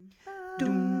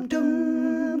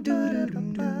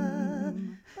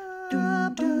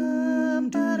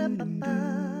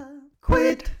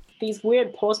 Quit. These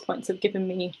weird pause points have given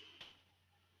me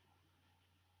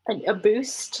a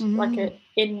boost, like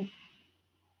in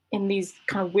these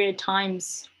kind of weird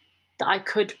times that I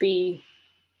could be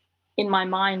in my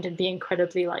mind and be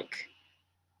incredibly like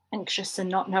anxious and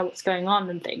not know what's going on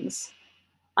and things.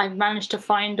 I've managed to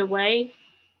find a way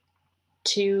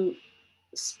to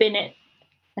spin it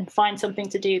and find something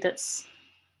to do that's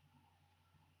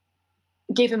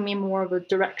given me more of a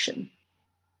direction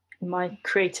in my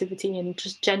creativity and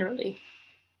just generally.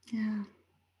 Yeah.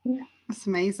 Yeah. That's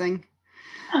amazing.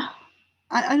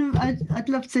 I'd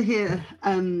love to hear,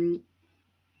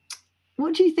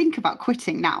 what do you think about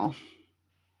quitting now,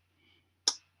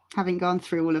 having gone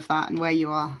through all of that and where you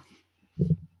are?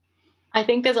 I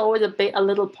think there's always a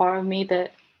little part of me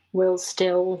that will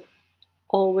still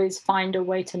always find a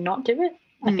way to not do it.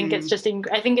 I think it's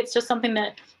just something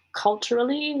that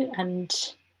culturally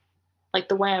and like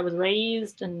the way I was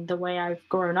raised and the way I've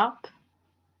grown up,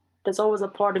 there's always a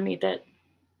part of me that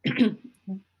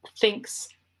thinks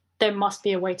there must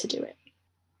be a way to do it.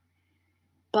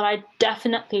 But I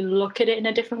definitely look at it in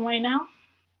a different way now.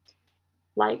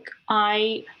 Like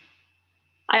I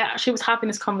actually was having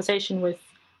this conversation with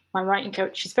my writing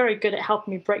coach. She's very good at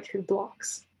helping me break through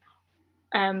blocks,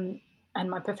 and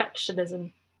my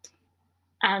perfectionism.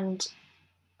 And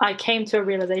I came to a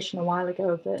realization a while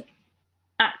ago that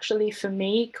actually for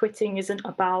me, quitting isn't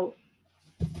about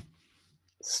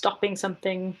stopping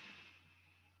something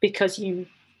because you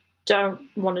don't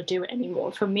want to do it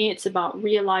anymore. For me, it's about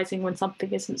realizing when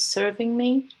something isn't serving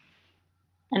me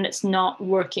and it's not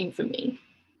working for me.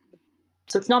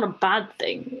 So it's not a bad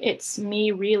thing. It's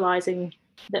me realizing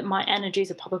that my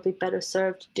energies are probably better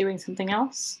served doing something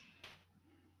else.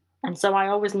 And so I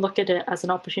always look at it as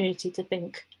an opportunity to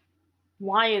think,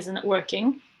 why isn't it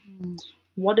working?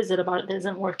 What is it about it that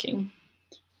isn't working?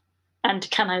 And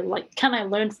can I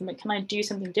learn from it? Can I do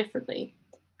something differently?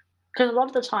 Because a lot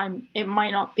of the time it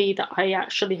might not be that I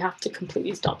actually have to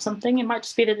completely stop something. It might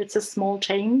just be that it's a small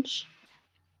change.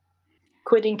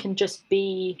 Quitting can just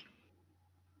be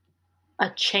a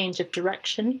change of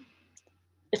direction.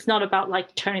 It's not about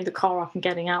like turning the car off and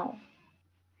getting out.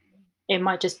 It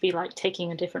might just be like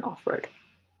taking a different off-road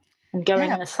and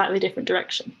going in a slightly different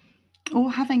direction.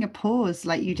 Or having a pause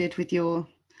like you did with your,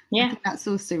 Yeah. I think that's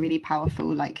also really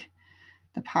powerful, like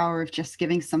the power of just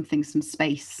giving something some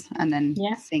space and then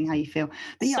seeing how you feel.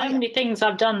 But so many things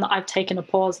I've done that I've taken a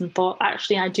pause and thought,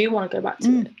 actually, I do want to go back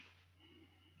to it.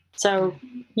 So,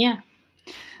 yeah.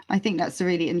 I think that's a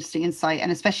really interesting insight,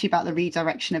 and especially about the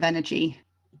redirection of energy.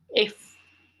 If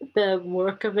the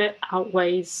work of it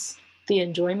outweighs the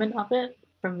enjoyment of it,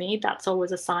 for me, that's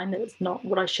always a sign that it's not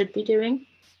what I should be doing.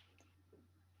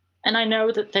 And I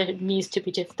know that there needs to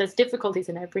be there's difficulties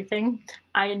in everything.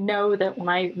 I know that when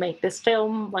I make this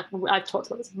film, like I've talked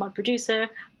about this with my producer,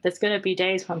 there's going to be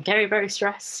days where I'm very, very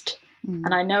stressed.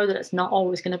 And I know that it's not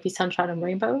always going to be sunshine and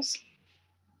rainbows.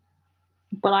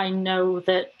 But I know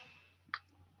that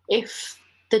if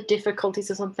the difficulties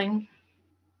of something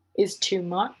is too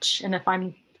much, and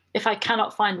if I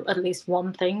cannot find at least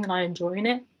one thing that I enjoy in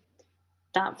it,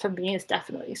 that for me is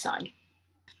definitely a sign.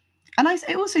 And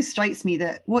it also strikes me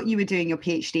that what you were doing your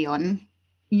PhD on,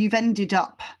 you've ended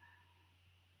up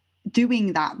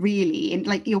doing that really in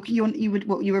like you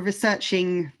were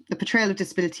researching the portrayal of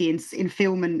disability in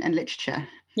film and literature.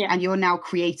 Yeah. And you're now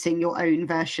creating your own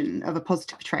version of a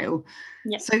positive portrayal.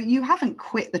 Yeah. So you haven't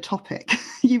quit the topic.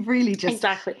 You've really just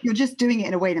you're just doing it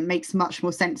in a way that makes much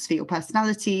more sense for your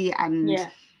personality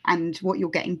and what you're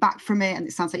getting back from it. And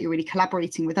it sounds like you're really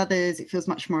collaborating with others. It feels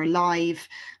much more alive.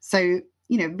 So,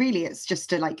 you know, really it's just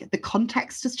the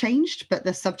context has changed, but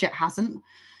the subject hasn't.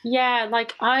 Yeah,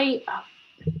 like I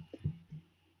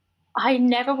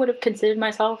never would have considered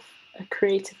myself a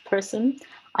creative person.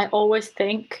 I always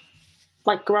think,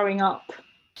 like growing up,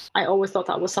 I always thought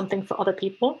that was something for other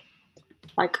people.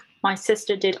 Like my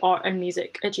sister did art and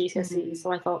music at GCSE,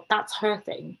 so I thought that's her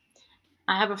thing.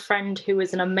 I have a friend who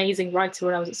was an amazing writer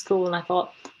when I was at school, and I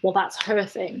thought, well, that's her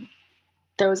thing.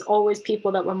 There was always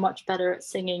people that were much better at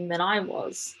singing than I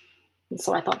was. And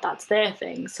so I thought that's their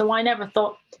thing. So I never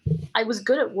thought I was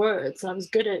good at words and I was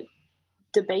good at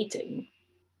debating.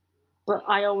 But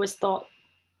I always thought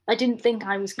I didn't think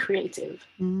I was creative.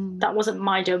 That wasn't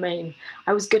my domain.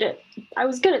 I was good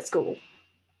at school.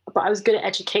 but I was good at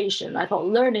education. I thought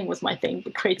learning was my thing,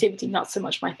 but creativity not so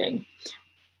much my thing.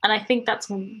 And I think that's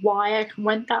why I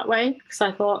went that way, because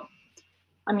I thought,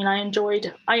 I mean, I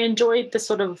enjoyed the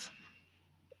sort of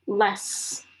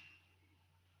less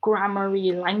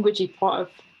grammary, languagey part of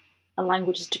a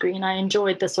languages degree, and I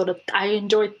enjoyed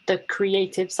the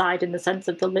creative side in the sense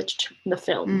of the literature and the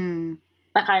film.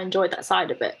 Like I enjoyed that side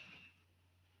of it.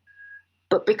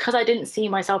 But because I didn't see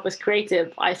myself as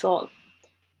creative, I thought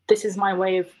this is my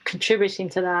way of contributing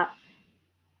to that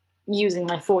using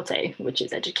my forte, which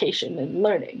is education and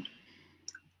learning.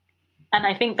 And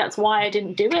I think that's why I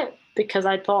didn't do it, because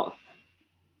I thought,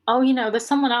 oh, there's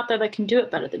someone out there that can do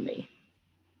it better than me.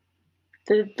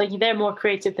 They're more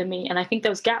creative than me. And I think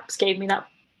those gaps gave me that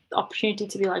opportunity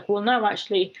to be like, well, no,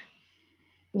 actually,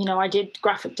 I did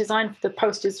graphic design for the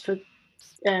posters for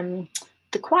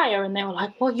the choir, and they were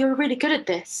like, well, you're really good at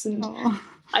this. And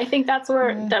I think that's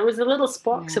where there was the little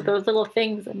sparks of those little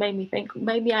things that made me think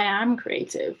maybe I am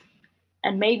creative,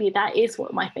 and maybe that is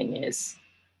what my thing is.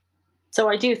 So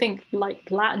I do think like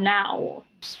now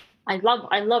I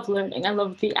love learning. I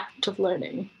love the act of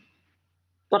learning.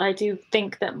 But I do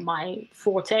think that my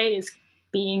forte is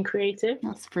being creative.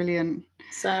 That's brilliant.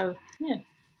 So, yeah.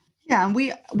 Yeah, and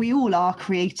we all are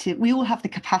creative. We all have the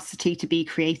capacity to be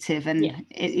creative, and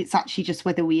it's actually just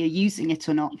whether we are using it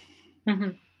or not.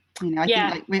 Mm-hmm. I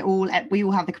think like we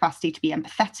all have the capacity to be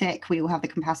empathetic. We all have the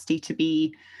capacity to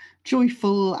be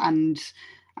joyful and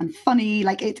funny.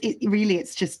 Like it really,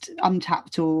 it's just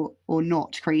untapped or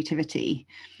not creativity.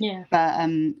 Yeah. But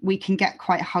we can get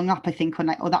quite hung up, I think, on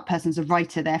like, oh, that person's a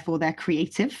writer, therefore they're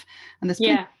creative. And there's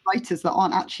writers that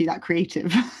aren't actually that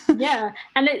creative. Yeah,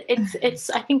 and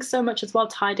it's I think so much as well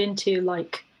tied into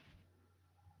like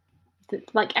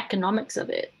economics of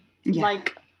it. Yeah.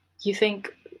 Like you think,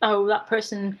 oh, that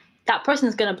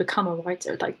person's going to become a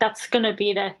writer. Like that's going to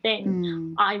be their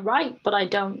thing. I write, but I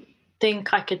don't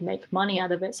think I could make money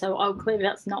out of it. So, clearly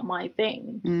that's not my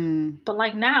thing. But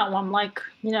like now I'm like,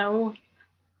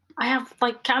 I have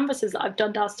like canvases that I've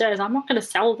done downstairs. I'm not going to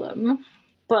sell them,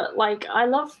 but like I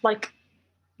love like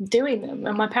doing them.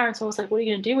 And my parents always like, what are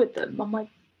you going to do with them? I'm like,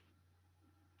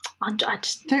 I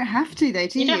just don't have to though,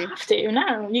 do you? You don't have to.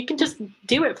 No, you can just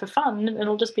do it for fun, and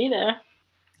it'll just be there.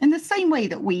 In the same way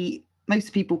that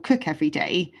most people cook every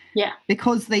day,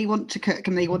 because they want to cook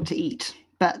and they want to eat,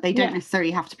 but they don't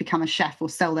necessarily have to become a chef or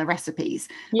sell their recipes.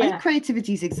 I think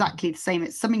creativity is exactly the same.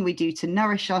 It's something we do to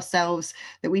nourish ourselves,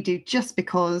 that we do just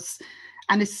because.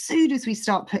 And as soon as we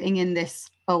start putting in this,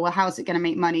 oh well, how's it going to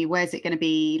make money? Where's it going to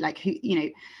be? Like who,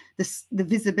 the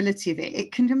visibility of it,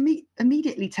 it can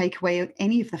immediately take away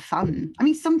any of the fun. I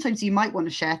mean, sometimes you might want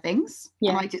to share things.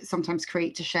 I might sometimes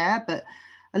create to share, but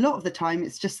a lot of the time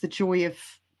it's just the joy of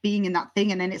being in that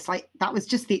thing, and then it's like that was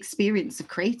just the experience of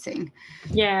creating.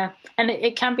 Yeah, and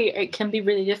it can be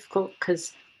really difficult,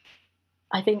 because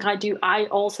I think I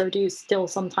also do still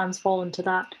sometimes fall into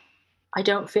that. I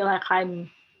don't feel like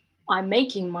I'm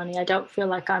making money. I don't feel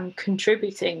like I'm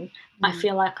contributing. I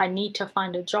feel like I need to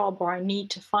find a job, or I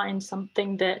need to find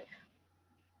something that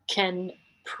can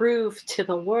prove to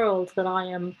the world that I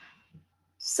am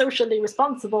socially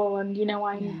responsible, and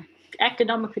I'm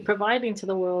economically providing to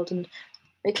the world. And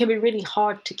it can be really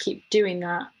hard to keep doing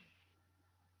that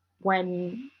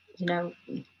when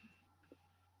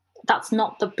that's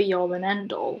not the be all and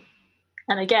end all.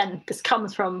 And again, this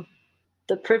comes from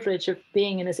the privilege of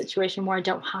being in a situation where I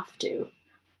don't have to.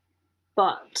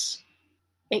 But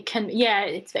it can,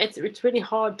 it's really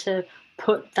hard to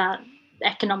put that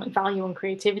economic value on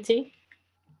creativity,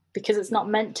 because it's not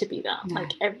meant to be that.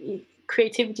 Like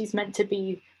creativity is meant to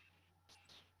be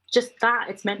just that.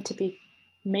 It's meant to be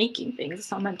making things. It's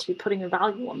not meant to be putting a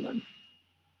value on them.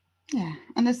 Yeah,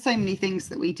 and there's so many things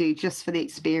that we do just for the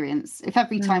experience. If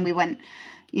every time we went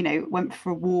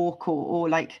for a walk or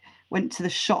like went to the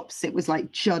shops, it was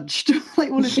like judged, like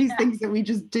all of these things that we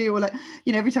just do, or like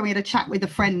every time we had a chat with a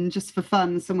friend just for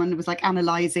fun, someone was like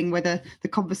analysing whether the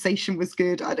conversation was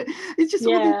good. It's just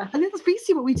and that's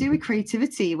basically what we do with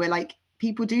creativity, where like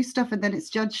people do stuff and then it's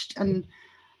judged. And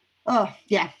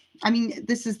I mean,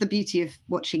 this is the beauty of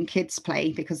watching kids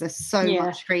play, because there's so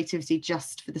much creativity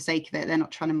just for the sake of it. They're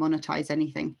not trying to monetize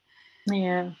anything.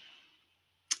 Yeah.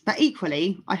 But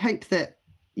equally, I hope that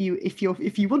if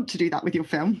you want to do that with your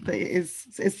film, that it is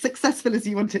as successful as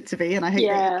you want it to be. And I hope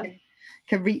that it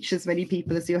can reach as many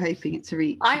people as you're hoping it to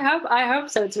reach. I hope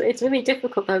so. It's really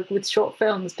difficult though with short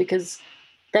films, because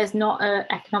there's not an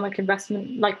economic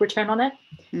investment like return on it.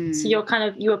 So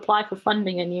you apply for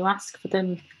funding and you ask for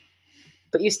them,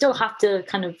 but you still have to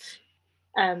kind of,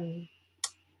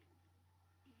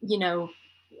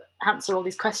 answer all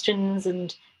these questions,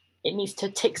 and it needs to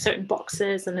tick certain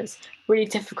boxes, and it's really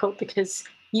difficult because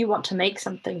you want to make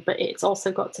something, but it's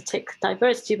also got to tick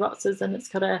diversity boxes, and it's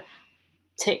got to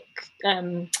tick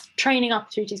training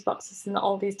opportunities boxes, and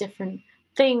all these different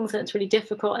things, and it's really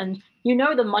difficult. And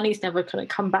the money's never going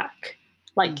to come back.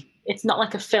 Like, it's not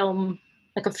like a film,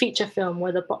 like a feature film,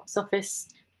 where the box office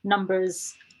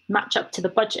numbers match up to the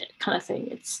budget kind of thing.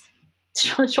 It's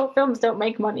short films don't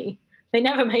make money. They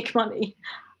never make money.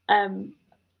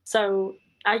 So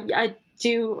I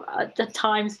do at the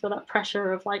times feel that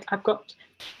pressure of like,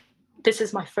 this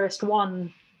is my first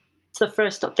one. It's the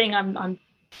first thing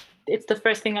it's the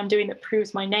first thing I'm doing that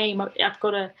proves my name. I've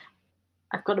got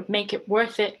to make it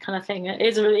worth it, kind of thing. It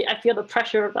is really, I feel the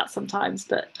pressure of that sometimes,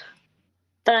 but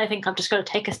then I think I've just got to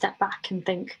take a step back and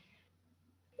think,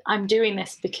 I'm doing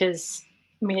this because,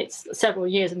 I mean, it's several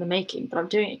years in the making, but I'm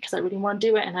doing it because I really want to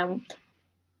do it. And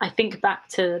I think back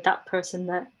to that person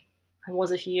that I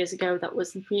was a few years ago, that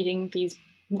was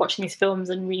watching these films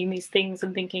and reading these things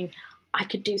and thinking, I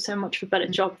could do so much of a better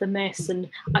job than this. And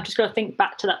I've just got to think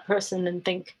back to that person and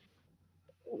think,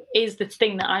 is the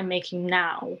thing that I'm making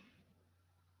now,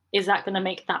 is that going to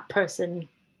make that person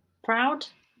proud?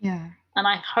 Yeah. And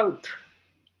I hope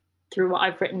through what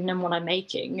I've written and what I'm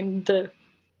making, and the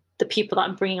people that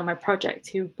I'm bringing on my project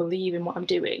who believe in what I'm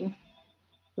doing,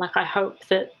 like, I hope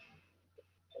that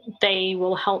they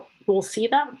will see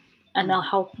that, and they'll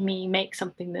help me make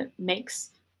something that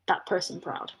makes that person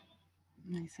proud.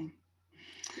 Amazing.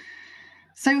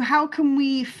 So how can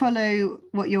we follow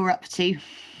what you're up to?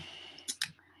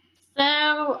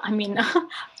 So, I mean,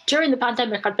 during the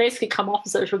pandemic, I'd basically come off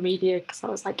of social media because I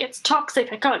was like, it's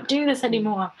toxic. I can't do this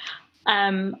anymore.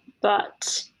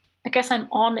 But I guess I'm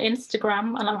on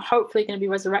Instagram, and I'm hopefully going to be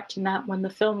resurrecting that when the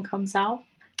film comes out.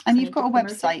 And you've got a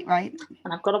website, right?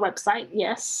 And I've got a website,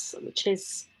 yes, which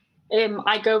is,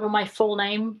 I go over my full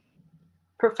name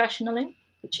professionally,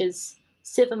 which is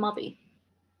Silvakumaran.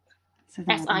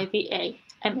 Sivamathy.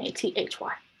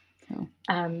 Cool.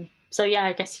 So yeah,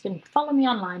 I guess you can follow me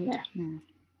online there. Yeah.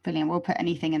 Brilliant. We'll put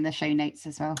anything in the show notes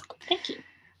as well. Thank you.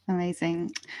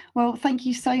 Amazing. Well, thank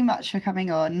you so much for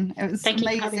coming on. It was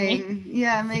amazing. You for having me.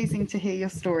 Yeah, amazing to hear your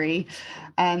story.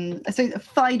 So the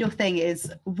final thing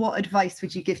is, what advice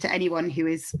would you give to anyone who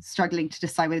is struggling to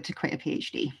decide whether to quit a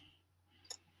PhD?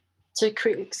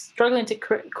 Struggling to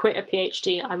quit a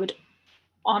PhD, I would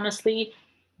honestly,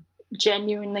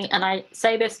 genuinely, and I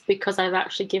say this because I've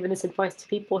actually given this advice to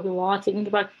people who are thinking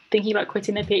about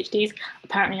quitting their PhDs.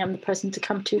 Apparently, I'm the person to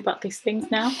come to about these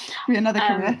things now. Another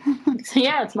career. So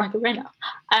yeah, it's my career now.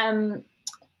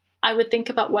 I would think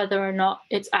about whether or not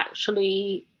it's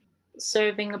actually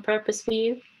serving a purpose for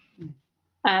you.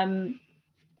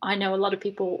 I know a lot of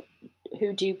people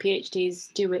who do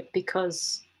PhDs do it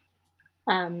because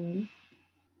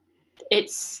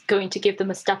it's going to give them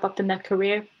a step up in their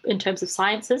career in terms of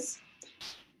sciences.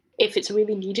 If it's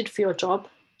really needed for your job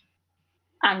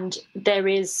and there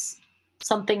is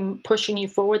something pushing you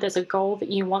forward, there's a goal that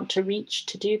you want to reach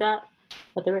to do that,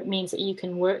 whether it means that you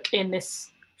can work in this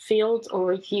field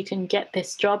or if you can get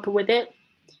this job with it,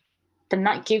 then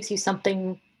that gives you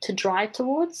something to drive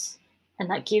towards, and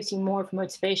that gives you more of a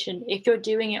motivation. If you're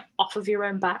doing it off of your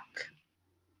own back,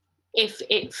 if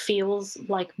it feels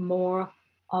like more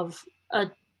of a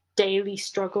daily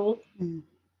struggle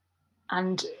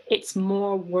and it's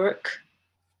more work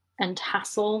and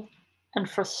hassle and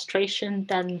frustration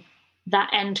than that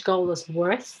end goal is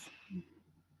worth,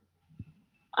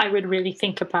 I would really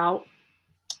think about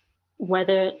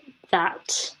whether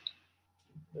that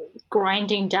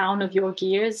grinding down of your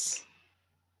gears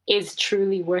is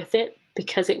truly worth it,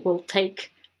 because it will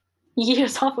take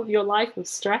years off of your life of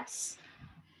stress.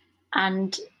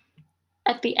 And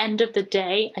at the end of the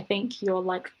day, I think your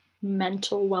like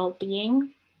mental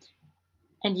well-being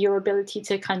and your ability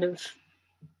to kind of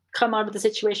come out of the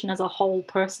situation as a whole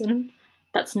person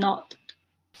that's not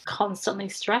constantly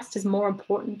stressed is more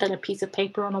important than a piece of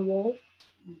paper on a wall.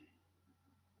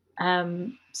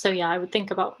 So yeah, I would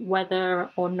think about whether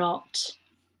or not,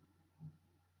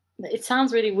 it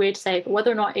sounds really weird to say, but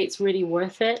whether or not it's really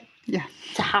worth it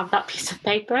to have that piece of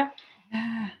paper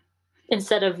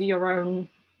instead of your own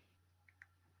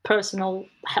personal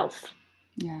health.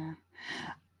 Yeah.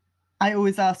 I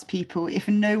always ask people, if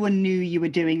no one knew you were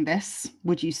doing this,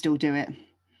 would you still do it?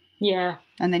 Yeah.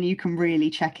 And then you can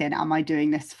really check in, am I doing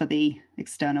this for the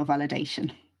external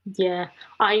validation? Yeah.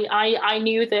 I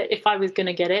knew that if I was going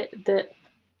to get it, that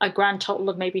a grand total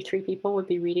of maybe 3 people would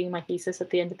be reading my thesis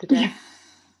at the end of the day.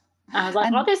 I was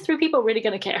like, are these 3 people really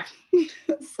going to care?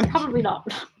 Probably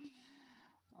not.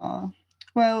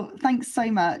 Well, thanks so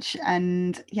much.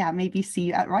 And yeah, maybe see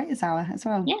you at Writers' Hour as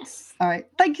well. Yes. All right.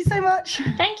 Thank you so much.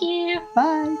 Thank you.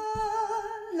 Bye.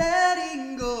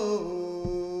 Letting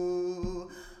go,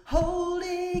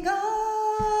 holding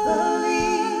on, the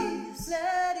leaves,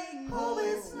 letting go.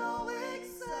 Always know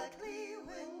exactly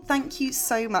when. Thank you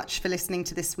so much for listening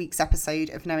to this week's episode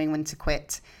of Knowing When to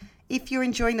Quit. If you're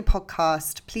enjoying the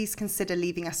podcast, please consider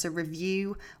leaving us a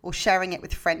review or sharing it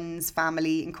with friends,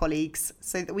 family, and colleagues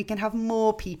so that we can have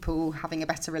more people having a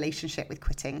better relationship with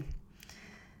quitting.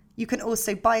 You can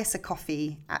also buy us a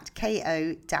coffee at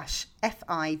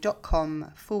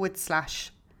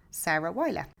ko-fi.com/Sarah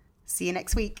Weiler. See you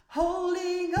next week.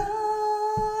 Holding on.